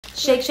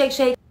Shake, shake,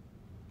 shake.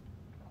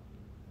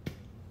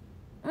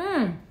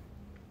 Mmm.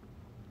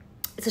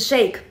 It's a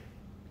shake.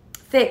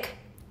 Thick,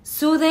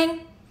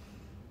 soothing,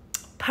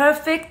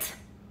 perfect.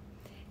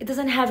 It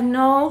doesn't have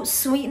no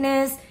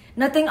sweetness,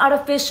 nothing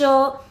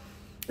artificial.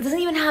 It doesn't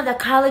even have that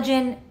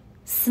collagen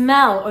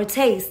smell or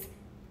taste.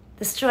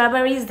 The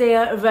strawberries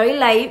there are very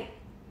light.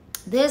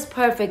 This is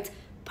perfect.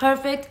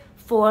 Perfect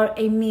for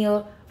a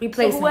meal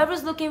replacement. So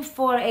whoever's looking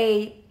for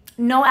a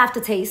no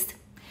aftertaste,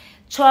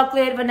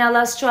 chocolate,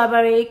 vanilla,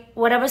 strawberry,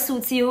 whatever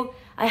suits you,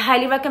 I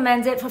highly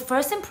recommend it. For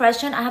first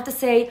impression, I have to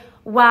say,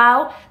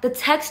 wow, the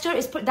texture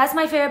is, that's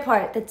my favorite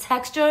part. The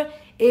texture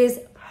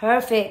is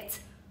perfect.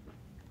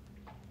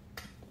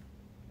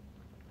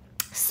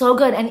 So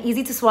good and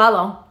easy to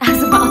swallow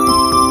as well.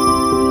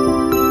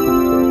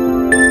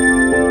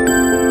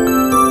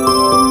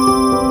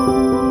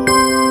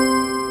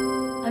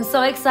 I'm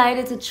so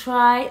excited to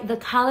try the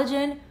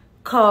Collagen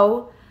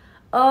Co.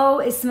 Oh,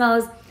 it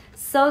smells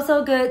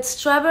so good.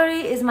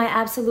 Strawberry is my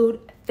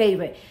absolute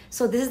favorite.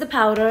 So this is the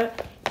powder.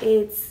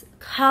 It's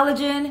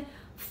collagen,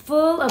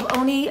 full of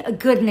only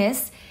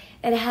goodness.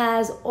 It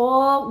has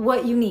all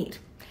what you need.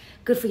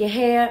 Good for your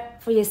hair,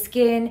 for your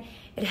skin.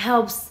 It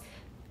helps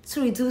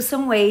to reduce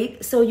some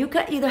weight. So you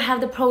could either have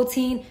the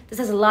protein. This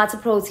has lots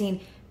of protein.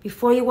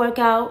 Before you work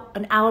out,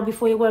 an hour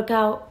before you work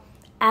out,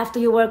 after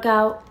you work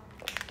out,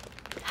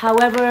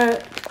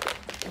 however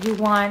you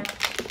want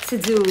to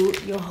do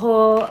your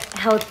whole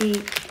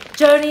healthy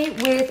journey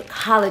with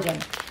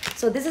collagen.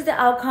 So this is the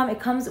outcome. It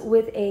comes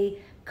with a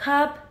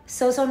cup.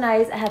 So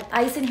nice. I have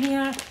ice in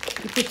here.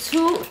 You put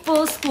 2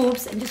 full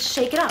scoops and just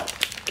shake it out.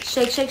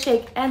 Shake, shake,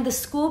 shake. And the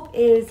scoop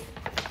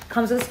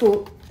comes with a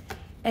scoop.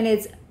 And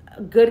it's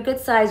a good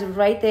size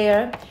right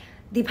there.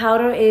 The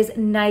powder is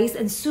nice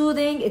and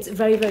soothing. It's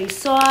very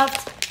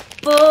soft.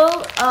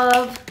 Full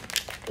of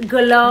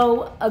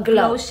glow. A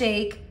glow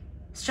shake.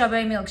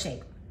 Strawberry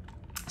milkshake.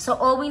 So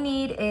all we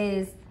need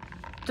is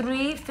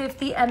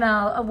 350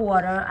 ml of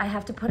water. I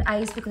have to put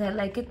ice because I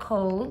like it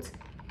cold.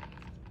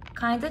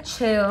 Kind of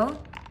chill.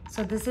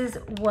 So this is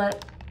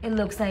what it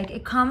looks like.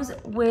 It comes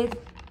with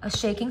a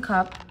shaking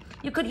cup.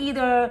 You could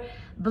either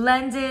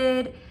blend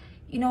it,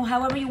 you know,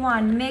 however you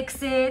want,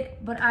 mix it.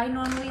 But I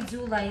normally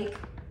do like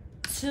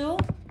to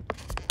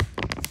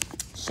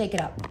shake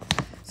it up.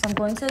 So I'm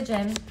going to the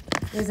gym.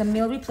 There's a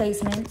meal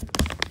replacement.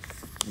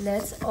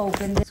 Let's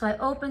open this. So I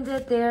opened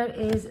it. There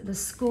is the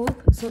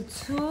scoop. So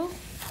 2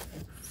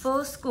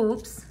 full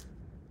scoops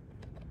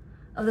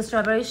of the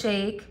strawberry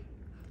shake.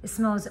 It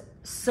smells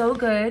so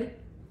good.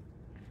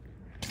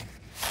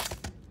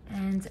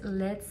 And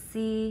let's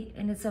see.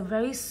 And it's a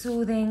very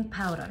soothing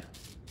powder.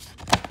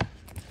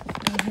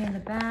 And here in the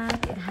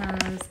back, it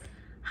has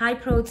high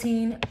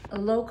protein,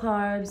 low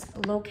carbs,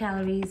 low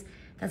calories.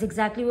 That's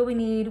exactly what we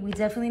need. We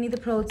definitely need the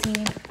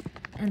protein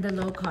and the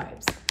low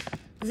carbs.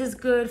 This is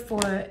good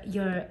for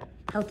your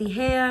healthy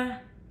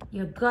hair,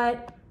 your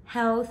gut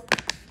health,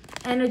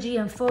 energy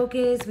and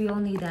focus. We all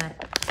need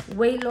that.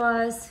 Weight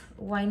loss,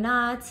 why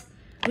not?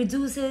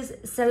 Reduces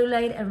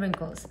cellulite and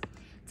wrinkles.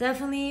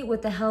 Definitely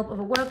with the help of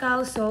a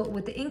workout. So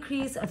with the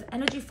increase of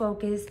energy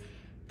focus,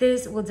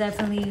 this will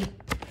definitely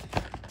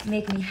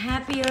make me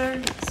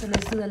happier. So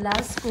let's do the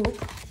last scoop.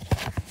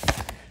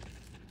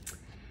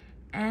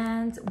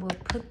 And we'll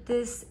put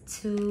this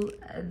to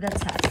the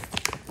test.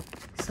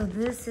 So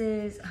this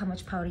is how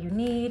much powder you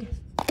need.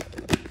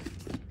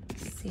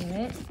 See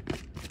it?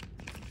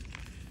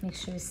 Make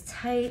sure it's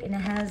tight, and it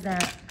has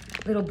that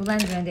little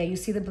blender in there. You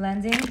see the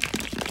blending? And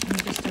you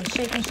just start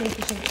shaking,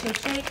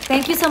 shake.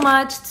 Thank you so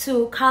much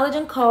to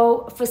Collagen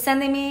Co. for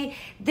sending me.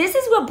 This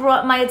is what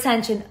brought my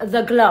attention,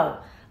 the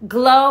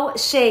Glow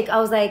Shake. I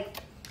was like,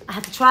 I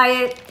have to try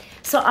it.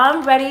 So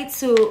I'm ready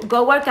to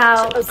go work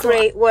out. A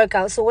great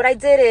workout. So what I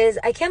did is,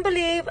 I can't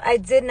believe I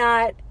did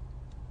not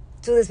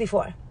do this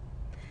before.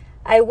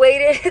 I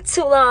waited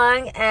too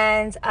long,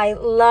 and I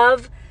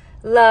love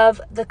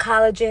the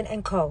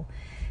Collagen & Co.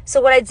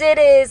 So what I did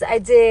is I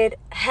did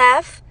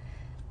half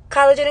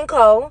Collagen &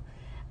 Co.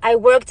 I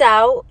worked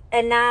out,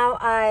 and now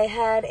I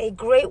had a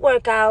great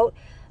workout,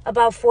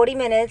 about 40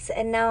 minutes,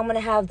 and now I'm going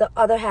to have the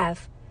other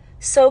half.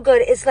 So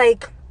good. It's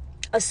like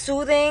a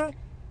soothing,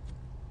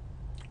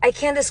 I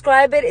can't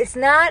describe it. It's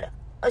not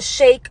a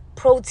shake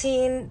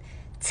protein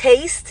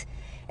taste.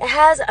 It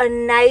has a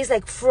nice,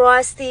 like,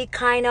 frosty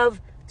kind of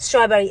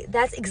strawberry.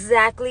 That's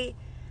exactly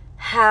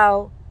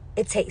how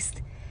it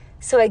tastes.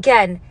 So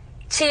again,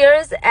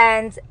 cheers,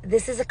 and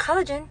this is a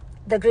collagen,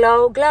 the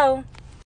Glow.